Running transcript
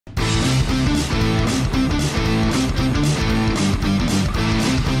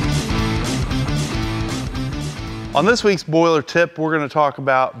On this week's boiler tip, we're going to talk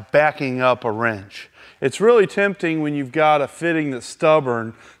about backing up a wrench. It's really tempting when you've got a fitting that's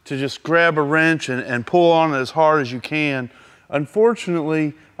stubborn to just grab a wrench and pull on it as hard as you can.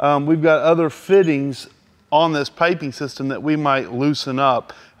 Unfortunately, we've got other fittings on this piping system that we might loosen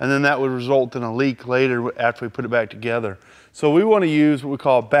up, and then that would result in a leak later after we put it back together. So we want to use what we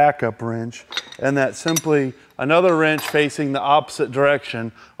call a backup wrench, and that's simply another wrench facing the opposite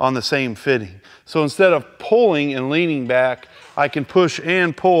direction on the same fitting. So instead of pulling and leaning back, I can push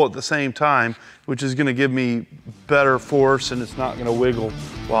and pull at the same time, which is going to give me better force, and it's not going to wiggle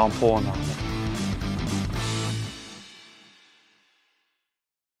while I'm pulling on it.